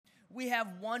We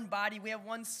have one body, we have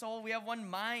one soul, we have one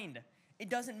mind. It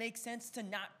doesn't make sense to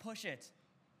not push it.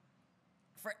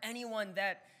 For anyone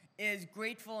that is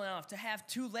grateful enough to have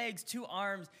 2 legs, 2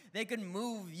 arms, they can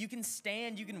move, you can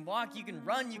stand, you can walk, you can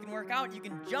run, you can work out, you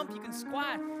can jump, you can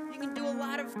squat, you can do a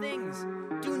lot of things.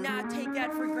 Do not take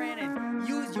that for granted.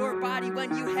 Use your body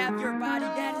when you have your body.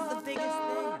 That is the biggest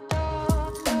thing.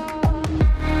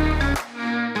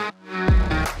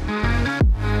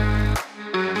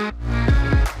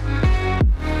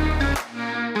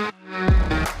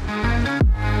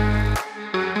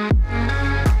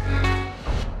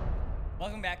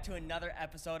 Welcome back to another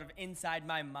episode of Inside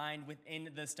My Mind Within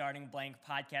the Starting Blank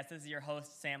podcast. This is your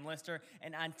host, Sam Lister,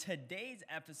 and on today's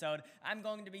episode, I'm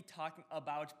going to be talking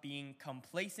about being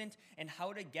complacent and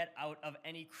how to get out of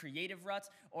any creative ruts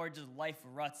or just life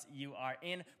ruts you are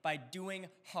in by doing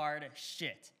hard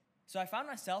shit. So I found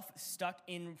myself stuck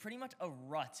in pretty much a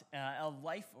rut, a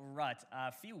life rut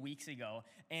a few weeks ago,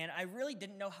 and I really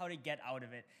didn't know how to get out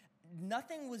of it.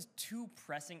 Nothing was too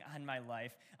pressing on my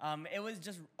life. It was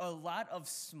just a lot of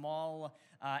small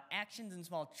actions and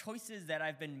small choices that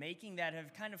I've been making that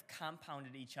have kind of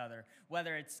compounded each other.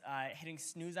 Whether it's hitting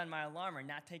snooze on my alarm or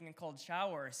not taking a cold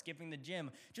shower or skipping the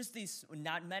gym, just these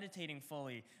not meditating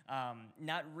fully,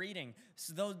 not reading.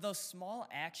 So those small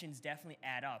actions definitely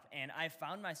add up. And I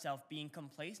found myself being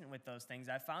complacent with those things.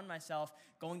 I found myself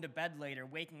going to bed later,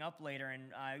 waking up later,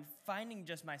 and finding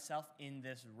just myself in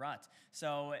this rut.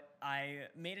 So I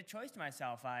made a choice to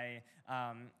myself. I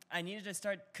needed to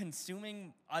start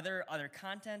consuming other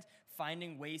content,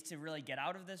 finding ways to really get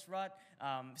out of this rut.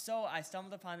 So I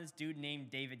stumbled upon this dude named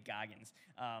David Goggins.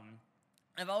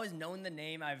 I've always known the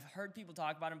name. I've heard people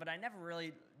talk about him, but I never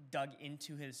really dug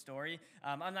into his story.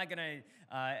 I'm not going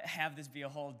to have this be a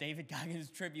whole David Goggins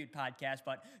tribute podcast,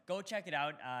 but go check it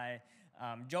out.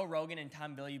 Joe Rogan and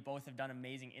Tom Billy both have done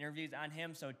amazing interviews on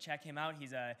him, so check him out.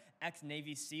 He's a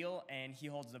ex-Navy SEAL, and he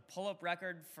holds the pull-up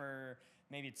record for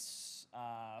maybe it's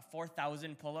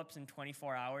 4,000 pull-ups in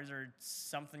 24 hours or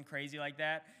something crazy like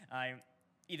that.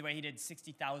 Either way, he did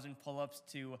 60,000 pull-ups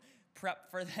to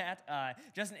prep for that.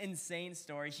 Just an insane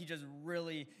story. He just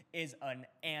really is an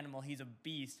animal. He's a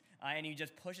beast, and he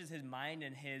just pushes his mind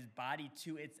and his body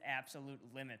to its absolute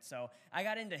limit. So I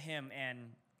got into him, and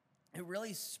it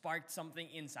really sparked something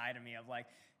inside of me of like,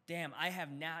 damn, I have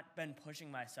not been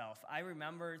pushing myself. I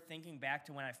remember thinking back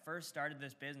to when I first started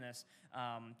this business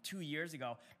 2 years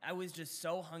ago. I was just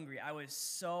so hungry. I was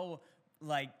so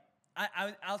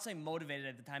I'll say motivated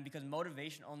at the time because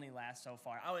motivation only lasts so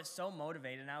far. I was so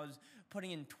motivated, and I was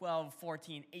putting in 12,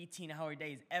 14, 18-hour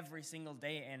days every single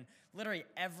day, and literally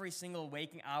every single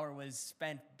waking hour was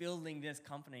spent building this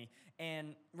company.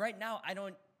 And right now, I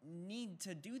don't need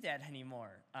to do that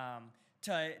anymore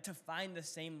to find the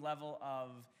same level of,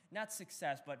 not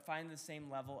success, but find the same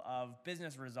level of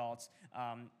business results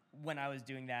when I was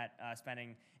doing that,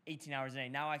 spending 18 hours a day.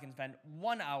 Now I can spend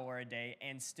 1 hour a day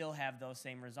and still have those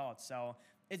same results. So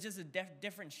it's just a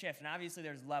different shift. And obviously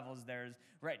there's levels.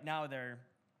 Right now there are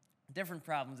different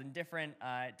problems and different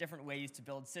ways to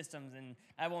build systems. And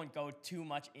I won't go too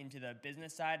much into the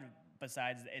business side,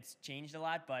 besides it's changed a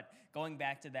lot, but going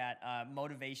back to that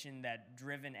motivation, that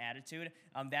driven attitude,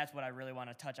 that's what I really want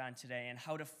to touch on today, and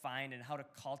how to find and how to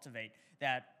cultivate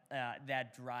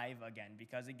that drive again.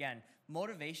 Because again,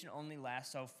 motivation only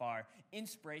lasts so far,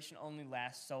 inspiration only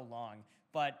lasts so long,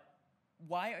 but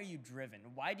why are you driven?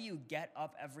 Why do you get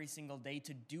up every single day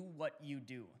to do what you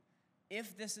do?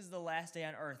 If this is the last day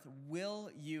on earth, will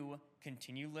you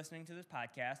continue listening to this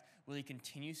podcast? Will you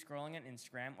continue scrolling on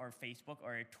Instagram or Facebook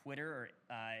or Twitter or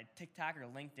TikTok or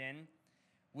LinkedIn?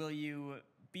 Will you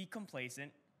be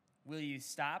complacent? Will you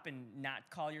stop and not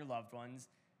call your loved ones?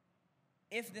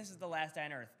 If this is the last day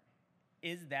on earth,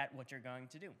 is that what you're going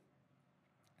to do?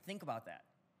 Think about that.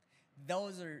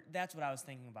 That's what I was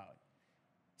thinking about.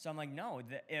 So I'm like, no,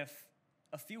 if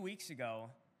a few weeks ago,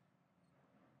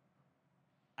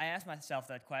 I asked myself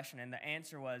that question, and the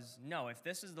answer was no. If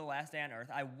this is the last day on earth,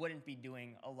 I wouldn't be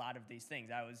doing a lot of these things.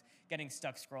 I was getting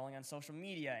stuck scrolling on social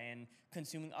media and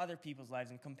consuming other people's lives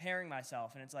and comparing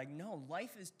myself. And it's like, no,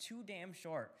 life is too damn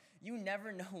short. You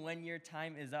never know when your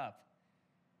time is up.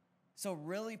 So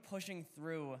really pushing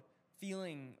through,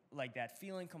 feeling like that,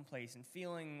 feeling complacent,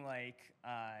 feeling like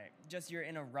just you're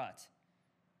in a rut.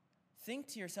 Think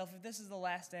to yourself, if this is the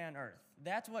last day on earth,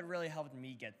 that's what really helped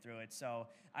me get through it. So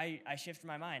I shifted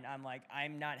my mind. I'm like,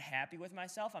 I'm not happy with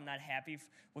myself. I'm not happy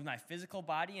with my physical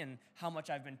body and how much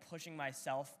I've been pushing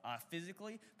myself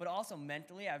physically, but also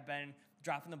mentally. I've been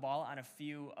dropping the ball on a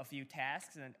few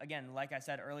tasks. And again, like I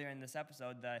said earlier in this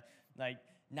episode,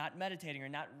 not meditating or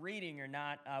not reading or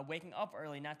not waking up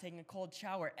early, not taking a cold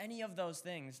shower, any of those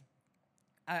things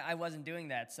I wasn't doing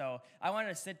that. So I wanted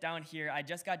to sit down here. I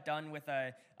just got done with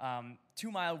a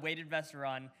 2-mile weighted vest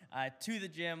run to the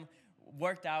gym,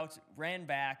 worked out, ran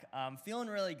back, feeling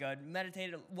really good,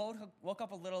 meditated, woke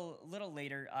up a little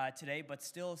later today, but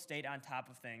still stayed on top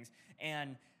of things.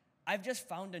 And I've just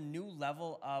found a new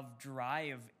level of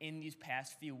drive in these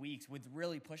past few weeks with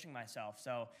really pushing myself.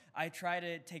 So I try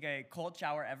to take a cold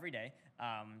shower every day.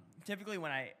 Typically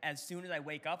as soon as I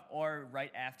wake up or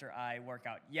right after I work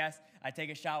out. Yes, I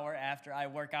take a shower after I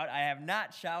work out. I have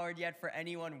not showered yet for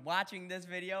anyone watching this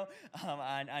video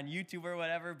on YouTube or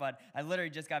whatever, but I literally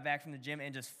just got back from the gym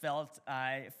and just felt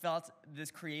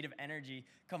this creative energy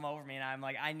come over me, and I'm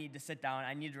like, I need to sit down.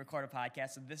 I need to record a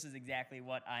podcast, so this is exactly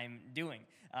what I'm doing.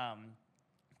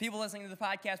 People listening to the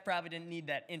podcast probably didn't need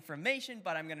that information,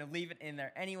 but I'm going to leave it in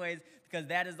there anyways because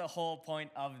that is the whole point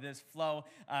of this flow.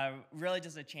 Really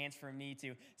just a chance for me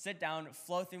to sit down,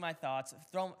 flow through my thoughts,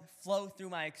 flow through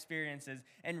my experiences,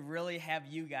 and really have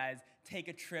you guys take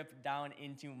a trip down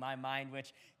into my mind,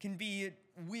 which can be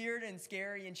weird and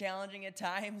scary and challenging at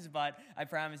times, but I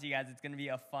promise you guys it's going to be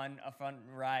a fun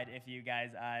ride if you guys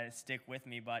stick with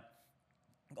me. But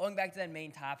going back to that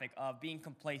main topic of being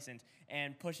complacent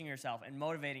and pushing yourself and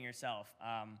motivating yourself.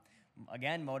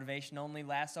 Again, motivation only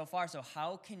lasts so far. So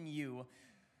how can you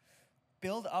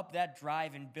build up that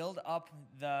drive and build up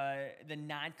the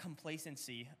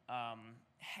non-complacency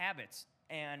habits?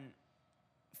 And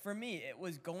for me, it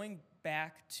was going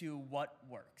back to what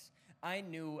works. I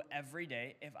knew every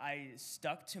day if I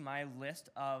stuck to my list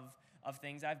of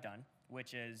things I've done,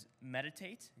 which is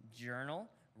meditate, journal,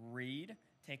 read,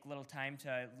 take a little time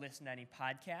to listen to any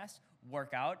podcast,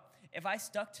 work out. If I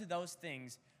stuck to those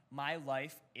things, my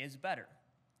life is better.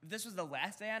 If this was the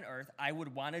last day on earth, I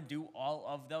would want to do all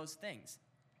of those things.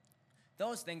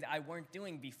 Those things I weren't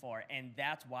doing before, and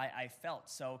that's why I felt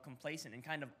so complacent and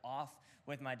kind of off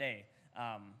with my day.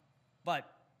 But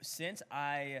since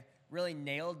I really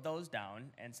nailed those down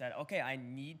and said, okay, I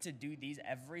need to do these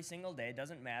every single day. It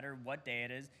doesn't matter what day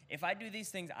it is. If I do these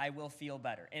things, I will feel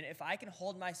better. And if I can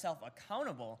hold myself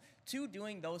accountable to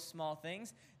doing those small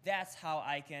things, that's how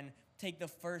I can take the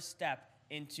first step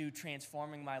into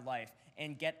transforming my life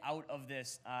and get out of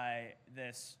this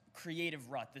creative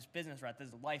rut, this business rut,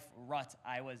 this life rut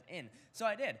I was in. So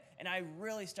I did, and I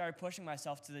really started pushing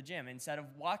myself to the gym instead of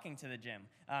walking to the gym.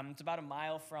 It's about a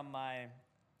mile from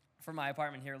my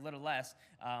apartment here, a little less.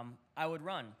 I would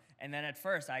run, and then at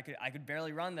first I could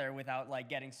barely run there without like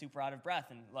getting super out of breath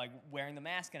and like wearing the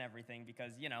mask and everything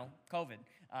because COVID.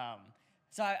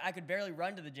 So I could barely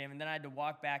run to the gym, and then I had to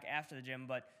walk back after the gym.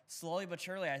 But slowly but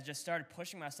surely, I just started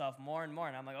pushing myself more and more.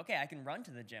 And I'm like, okay, I can run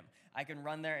to the gym. I can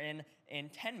run there in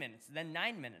 10 minutes, then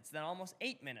 9 minutes, then almost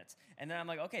 8 minutes. And then I'm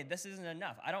like, okay, this isn't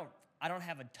enough. I don't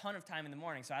have a ton of time in the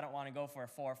morning, so I don't want to go for a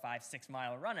 4, 5, 6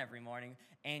 mile run every morning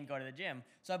and go to the gym.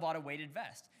 So I bought a weighted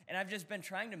vest. And I've just been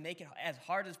trying to make it as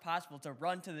hard as possible to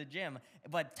run to the gym,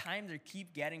 but times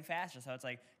keep getting faster. So it's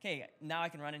like, okay, now I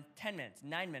can run in 10 minutes,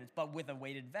 9 minutes, but with a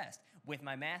weighted vest, with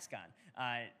my mask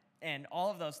on, and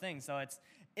all of those things. So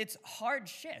it's hard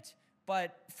shit,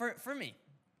 but for me,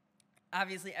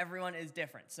 obviously everyone is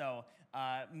different. So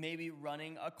maybe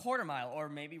running a quarter mile or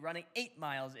maybe running 8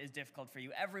 miles is difficult for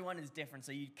you. Everyone is different,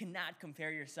 so you cannot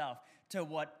compare yourself to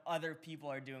what other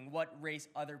people are doing, what race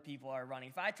other people are running.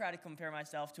 If I try to compare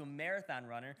myself to a marathon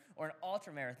runner or an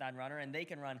ultra marathon runner and they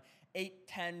can run 8,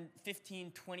 10,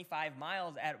 15, 25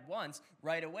 miles at once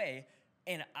right away,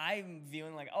 and I'm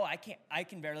viewing like, oh, I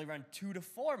can barely run 2 to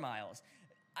 4 miles.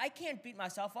 I can't beat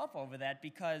myself up over that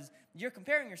because you're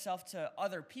comparing yourself to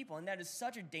other people, and that is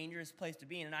such a dangerous place to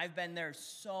be in. And I've been there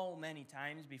so many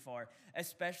times before,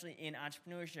 especially in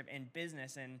entrepreneurship and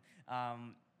business and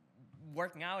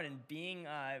working out and being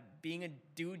a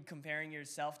dude comparing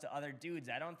yourself to other dudes.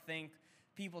 I don't think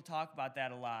people talk about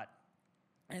that a lot.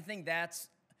 And I think that's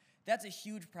a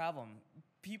huge problem.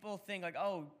 People think like,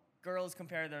 oh, girls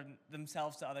compare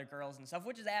themselves to other girls and stuff,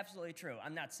 which is absolutely true.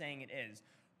 I'm not saying it is.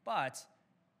 But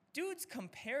dudes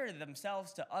compare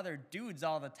themselves to other dudes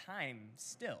all the time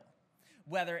still.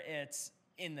 Whether it's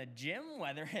in the gym,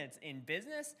 whether it's in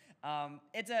business, I'm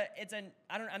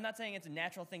not saying it's a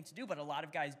natural thing to do, but a lot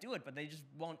of guys do it, but they just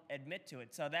won't admit to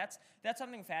it. So that's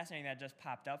something fascinating that just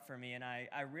popped up for me, and I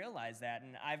realized that,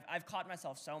 and I've caught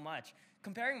myself so much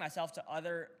comparing myself to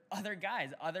other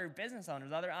guys, other business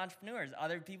owners, other entrepreneurs,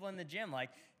 other people in the gym. Like,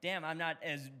 damn, I'm not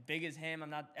as big as him. I'm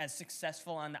not as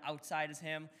successful on the outside as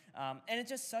him. And it's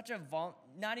just such a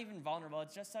not even vulnerable.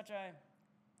 It's just such a,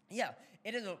 yeah,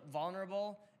 it is a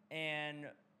vulnerable and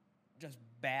just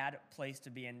bad place to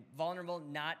be in. Vulnerable,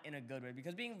 not in a good way,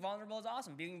 because being vulnerable is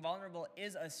awesome. Being vulnerable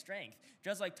is a strength.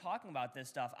 Just like talking about this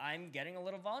stuff, I'm getting a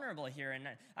little vulnerable here, and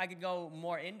I could go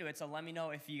more into it, so let me know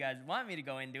if you guys want me to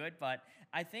go into it, but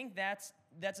I think that's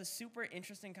a super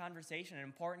interesting conversation, an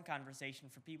important conversation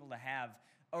for people to have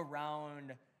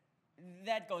around.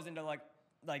 That goes into like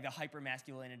the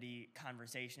hypermasculinity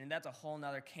conversation, and that's a whole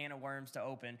nother can of worms to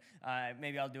open.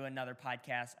 Maybe I'll do another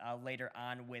podcast later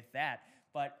on with that.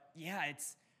 But yeah,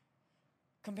 it's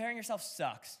comparing yourself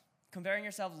sucks. Comparing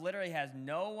yourself literally has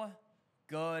no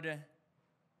good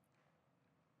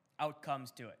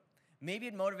outcomes to it. Maybe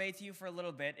it motivates you for a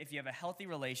little bit if you have a healthy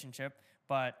relationship,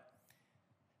 but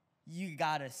you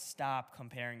gotta stop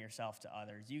comparing yourself to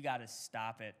others. You gotta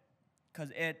stop it, because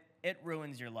it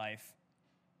ruins your life.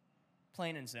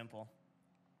 Plain and simple.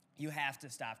 You have to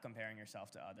stop comparing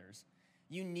yourself to others.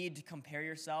 You need to compare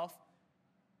yourself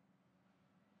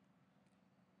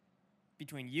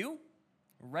between you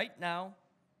right now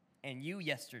and you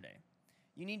yesterday.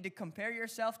 You need to compare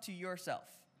yourself to yourself.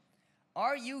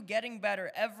 Are you getting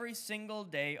better every single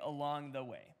day along the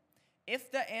way?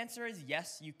 If the answer is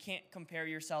yes, you can't compare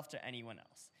yourself to anyone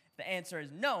else. If the answer is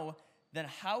no, then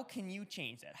how can you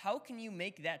change that? How can you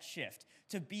make that shift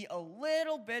to be a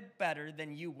little bit better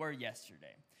than you were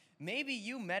yesterday? Maybe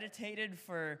you meditated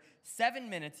for 7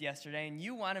 minutes yesterday and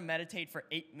you want to meditate for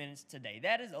 8 minutes today.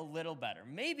 That is a little better.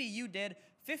 Maybe you did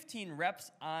 15 reps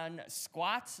on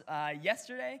squats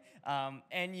yesterday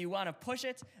and you want to push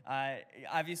it.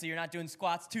 Obviously, you're not doing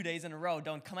squats 2 days in a row.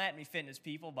 Don't come at me, fitness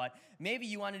people. But maybe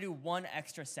you want to do one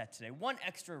extra set today, one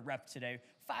extra rep today,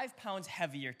 5 pounds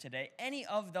heavier today, any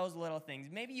of those little things.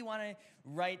 Maybe you want to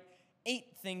write 8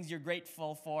 things you're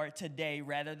grateful for today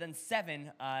rather than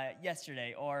 7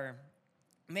 yesterday. Or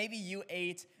maybe you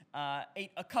ate a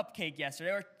cupcake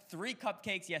yesterday, or 3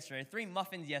 cupcakes yesterday, 3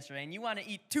 muffins yesterday, and you want to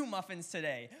eat 2 muffins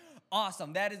today.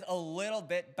 Awesome. That is a little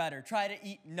bit better. Try to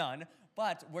eat none,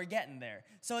 but we're getting there.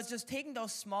 So it's just taking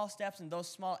those small steps and those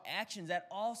small actions that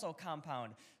also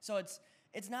compound. So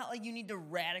it's not like you need to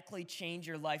radically change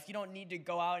your life. You don't need to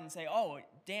go out and say, oh,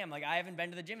 damn, like I haven't been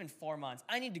to the gym in 4 months.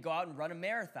 I need to go out and run a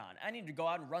marathon. I need to go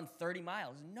out and run 30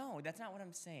 miles. No, that's not what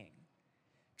I'm saying.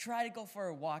 Try to go for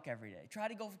a walk every day. Try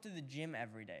to go to the gym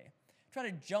every day. Try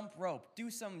to jump rope.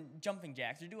 Do some jumping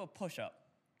jacks or do a push-up.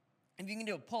 If you can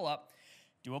do a pull-up,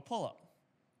 do a pull-up.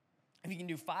 If you can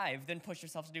do 5, then push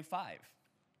yourself to do 5.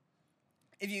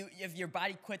 If your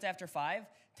body quits after 5,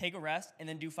 take a rest and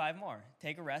then do 5 more.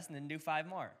 Take a rest and then do 5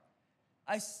 more.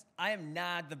 I am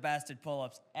not the best at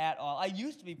pull-ups at all. I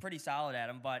used to be pretty solid at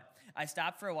them, but I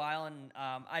stopped for a while, and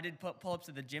I did pull-ups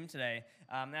at the gym today,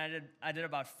 and I did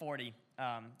about 40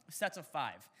 sets of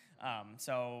 5.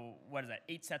 So what is that?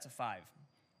 8 sets of 5.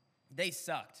 They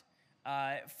sucked.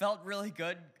 It felt really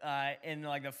good in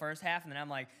like the first half, and then I'm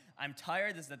like, I'm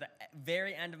tired. This is at the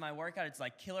very end of my workout. It's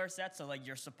like killer sets, so like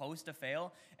you're supposed to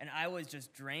fail. And I was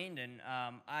just drained, and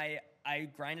I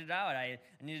grinded it out. I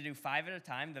needed to do 5 at a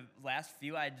time. The last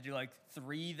few, I had to do like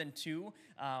 3, then 2.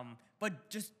 But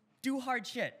just do hard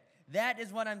shit. That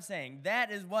is what I'm saying.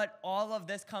 That is what all of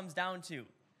this comes down to.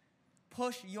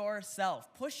 Push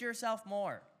yourself. Push yourself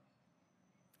more.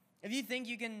 If you think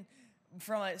you can,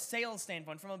 from a sales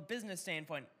standpoint, from a business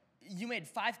standpoint, you made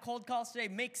 5 cold calls today,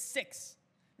 make 6.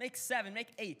 Make 7, make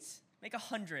 8, make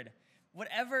 100.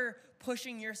 Whatever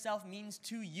pushing yourself means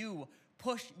to you,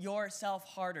 push yourself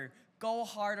harder. Go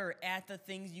harder at the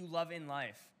things you love in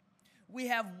life. We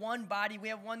have one body, we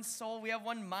have one soul, we have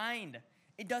one mind.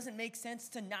 It doesn't make sense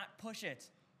to not push it.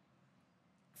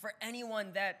 For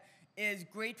anyone that is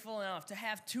grateful enough to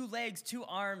have 2 legs, 2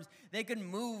 arms, they can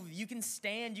move, you can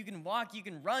stand, you can walk, you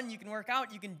can run, you can work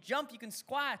out, you can jump, you can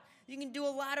squat, you can do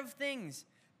a lot of things.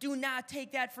 Do not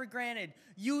take that for granted.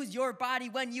 Use your body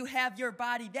when you have your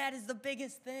body. That is the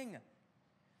biggest thing.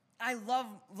 I love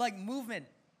movement.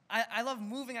 I love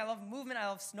moving. I love movement. I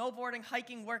love snowboarding,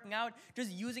 hiking, working out,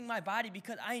 just using my body,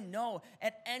 because I know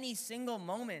at any single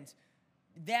moment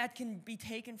that can be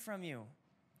taken from you.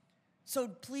 So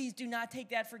please do not take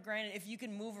that for granted. If you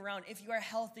can move around, if you are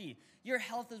healthy, your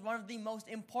health is one of the most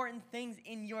important things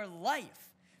in your life.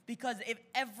 Because if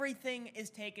everything is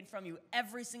taken from you,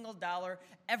 every single dollar,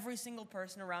 every single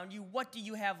person around you, what do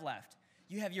you have left?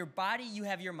 You have your body, you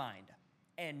have your mind,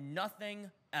 and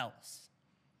nothing else.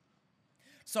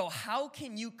 So how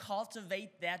can you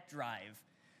cultivate that drive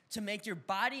to make your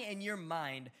body and your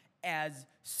mind as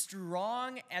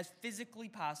strong as physically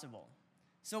possible?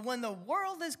 So when the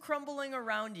world is crumbling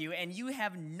around you and you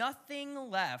have nothing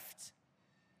left,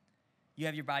 you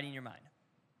have your body and your mind.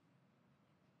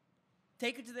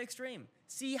 Take it to the extreme.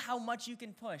 See how much you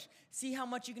can push. See how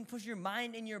much you can push your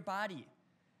mind and your body.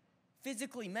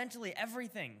 physically, mentally,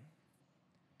 everything.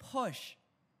 Push.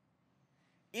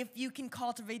 If you can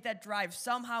cultivate that drive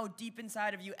somehow deep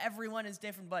inside of you, everyone is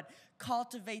different, but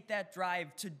cultivate that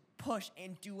drive to push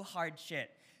and do hard shit.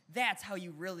 That's how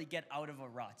you really get out of a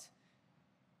rut.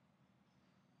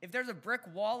 If there's a brick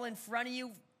wall in front of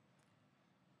you,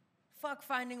 fuck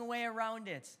finding a way around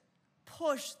it.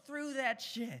 Push through that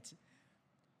shit.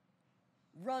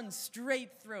 Run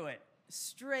straight through it.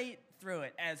 Straight through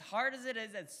it. As hard as it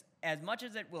is, as much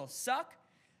as it will suck,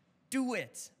 do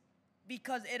it.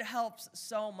 Because it helps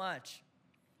so much.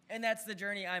 And that's the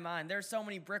journey I'm on. There's so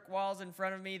many brick walls in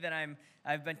front of me that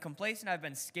I've been complacent, I've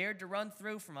been scared to run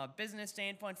through from a business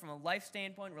standpoint, from a life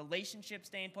standpoint, relationship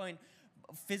standpoint,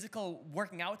 physical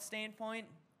working out standpoint.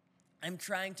 I'm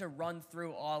trying to run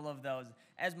through all of those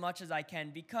as much as I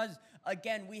can because,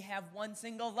 again, we have one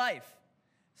single life.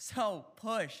 So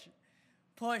push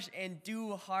and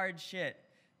do hard shit.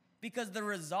 Because the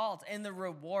result and the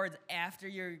rewards after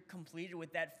you're completed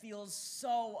with that feels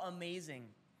so amazing.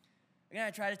 Again, I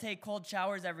try to take cold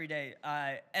showers every day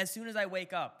as soon as I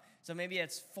wake up. So maybe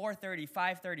it's 4:30,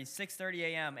 5:30, 6:30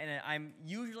 a.m., and I'm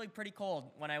usually pretty cold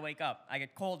when I wake up. I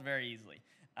get cold very easily.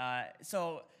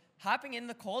 So hopping in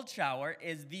the cold shower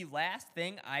is the last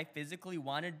thing I physically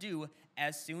want to do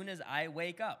as soon as I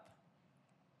wake up.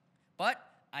 But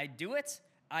I do it.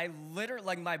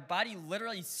 My body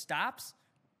literally stops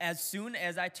as soon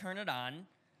as I turn it on,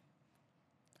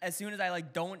 as soon as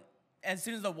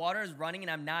the water is running and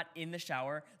I'm not in the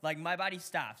shower, my body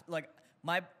stops.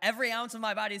 Every ounce of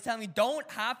my body is telling me, don't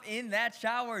hop in that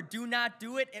shower. Do not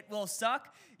do it. It will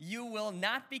suck. You will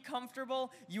not be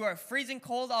comfortable. You are freezing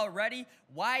cold already.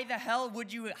 Why the hell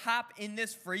would you hop in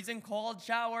this freezing cold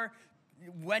shower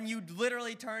when you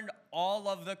literally turned all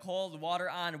of the cold water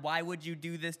on? Why would you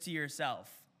do this to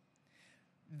yourself?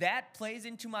 That plays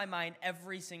into my mind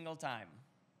every single time.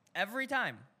 Every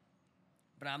time.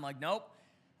 But I'm like, nope,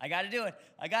 I got to do it.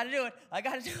 I got to do it. I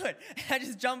got to do it. I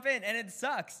just jump in, and it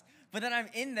sucks. But then I'm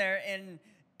in there, and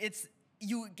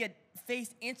you get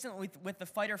faced instantly with the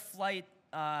fight or flight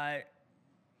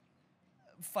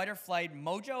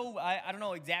mojo. I don't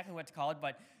know exactly what to call it,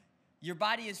 but your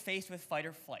body is faced with fight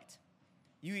or flight.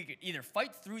 You either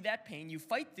fight through that pain, you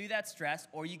fight through that stress,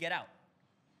 or you get out.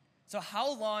 So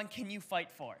how long can you fight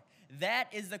for? That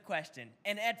is the question.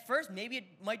 And at first, maybe it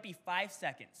might be 5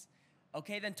 seconds.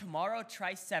 Okay, then tomorrow,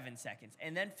 try 7 seconds,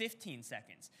 and then 15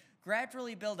 seconds.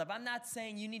 Gradually build up. I'm not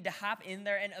saying you need to hop in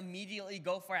there and immediately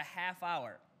go for a half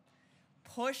hour.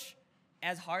 Push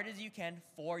as hard as you can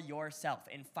for yourself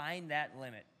and find that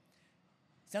limit.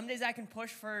 Some days I can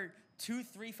push for 2,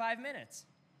 3, 5 minutes.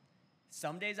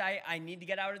 Some days I need to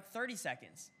get out at 30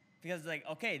 seconds because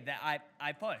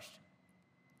I pushed.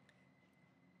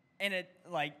 And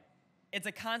it's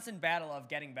a constant battle of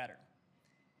getting better.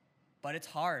 But it's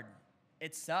hard.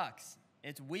 It sucks.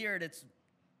 It's weird. It's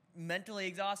mentally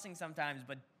exhausting sometimes,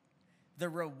 but the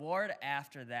reward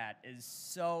after that is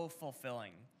so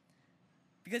fulfilling.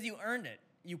 Because you earned it.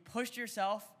 You pushed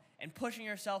yourself, and pushing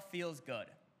yourself feels good.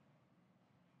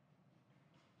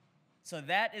 So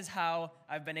that is how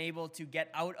I've been able to get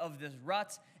out of this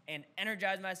rut and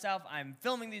energize myself. I'm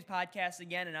filming these podcasts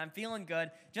again, and I'm feeling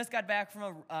good. Just got back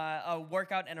from a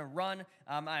workout and a run.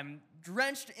 I'm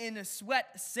drenched in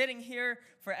sweat sitting here.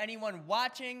 For anyone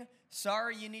watching,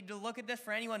 sorry you need to look at this.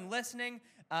 For anyone listening,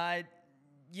 paint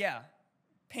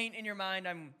in your mind.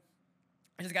 I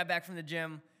just got back from the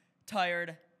gym,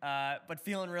 tired, but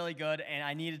feeling really good, and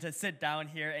I needed to sit down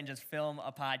here and just film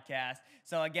a podcast.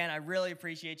 So again, I really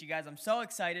appreciate you guys. I'm so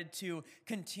excited to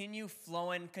continue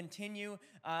flowing, continue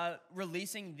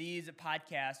releasing these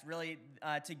podcasts, really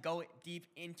to go deep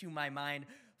into my mind.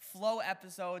 Flow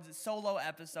episodes, solo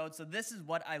episodes. So this is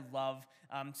what I love.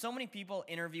 So many people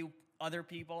interview other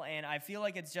people, and I feel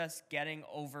like it's just getting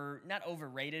not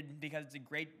overrated, because it's a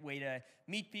great way to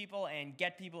meet people and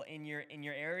get people in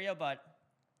your area, but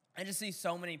I just see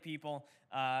so many people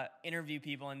interview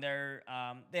people, and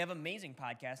they have amazing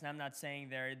podcasts. And I'm not saying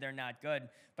they're not good,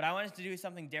 but I wanted to do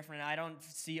something different. I don't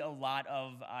see a lot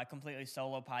of completely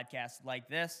solo podcasts like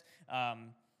this.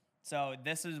 So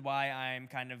this is why I'm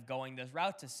kind of going this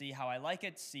route, to see how I like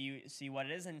it, see what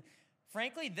it is. And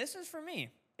frankly, this is for me.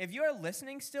 If you are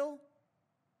listening still,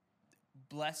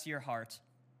 bless your heart.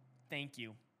 Thank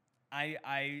you.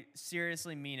 I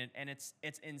seriously mean it, and it's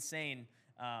insane.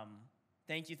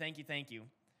 Thank you.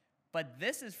 But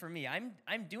this is for me. I'm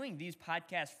doing these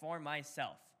podcasts for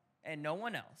myself and no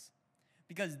one else,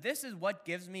 because this is what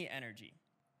gives me energy.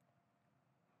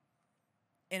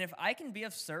 And if I can be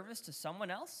of service to someone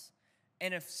else,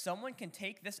 and if someone can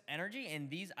take this energy and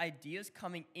these ideas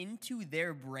coming into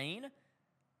their brain,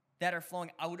 that are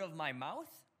flowing out of my mouth,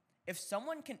 if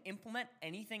someone can implement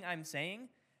anything I'm saying,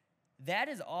 that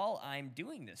is all I'm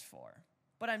doing this for.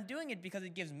 But I'm doing it because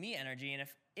it gives me energy, and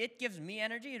if it gives me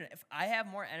energy, and if I have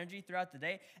more energy throughout the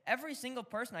day, every single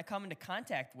person I come into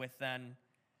contact with then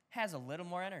has a little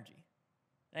more energy.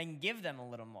 And I can give them a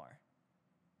little more.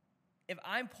 If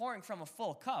I'm pouring from a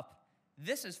full cup,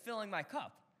 this is filling my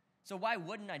cup. So why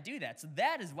wouldn't I do that? So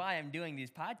that is why I'm doing these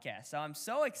podcasts. So I'm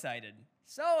so excited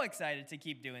to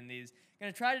keep doing these. I'm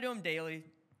going to try to do them daily,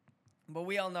 but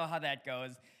we all know how that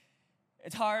goes.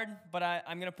 It's hard, but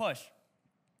I'm going to push.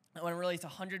 I want to release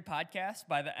 100 podcasts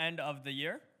by the end of the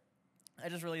year. I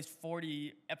just released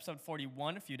episode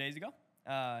 41 a few days ago.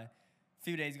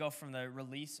 From the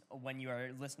release when you are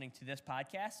listening to this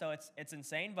podcast. So it's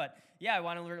insane. But yeah, I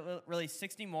want to release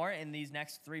 60 more in these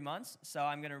next 3 months. So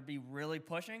I'm going to be really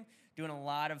pushing, doing a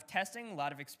lot of testing, a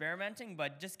lot of experimenting,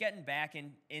 but just getting back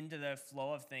into the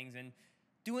flow of things and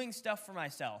doing stuff for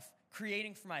myself,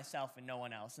 creating for myself and no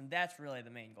one else. And that's really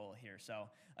the main goal here. So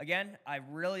again, I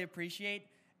really appreciate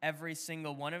every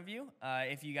single one of you.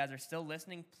 If you guys are still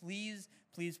listening, please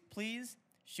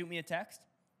shoot me a text,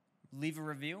 leave a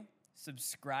review,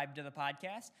 subscribe to the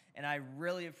podcast, and I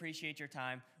really appreciate your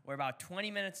time. We're about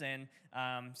 20 minutes in,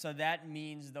 so that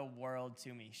means the world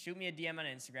to me. Shoot me a DM on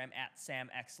Instagram at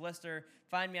SamXLister.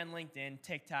 Find me on LinkedIn,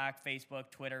 TikTok, Facebook,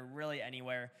 Twitter, really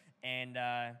anywhere, and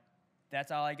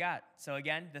that's all I got. So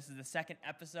again, this is the second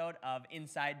episode of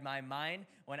Inside My Mind,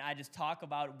 when I just talk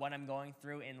about what I'm going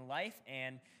through in life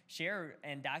and share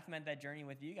and document that journey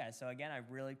with you guys. So again, I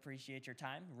really appreciate your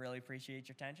time, really appreciate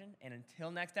your attention, and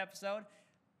until next episode,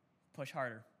 push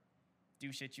harder.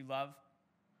 Do shit you love,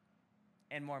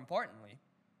 and more importantly,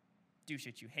 do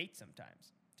shit you hate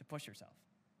sometimes to push yourself.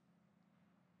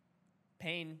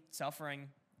 Pain, suffering,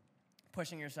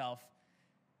 pushing yourself,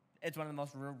 it's one of the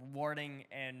most rewarding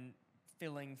and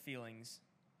filling feelings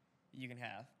you can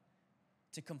have.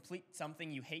 To complete something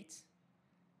you hate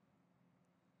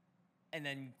and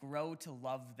then grow to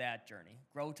love that journey,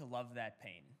 grow to love that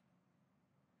pain.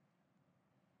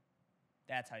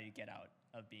 That's how you get out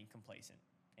of being complacent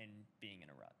and being in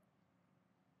a rut.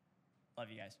 Love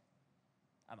you guys.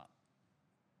 I'm out.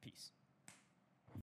 Peace.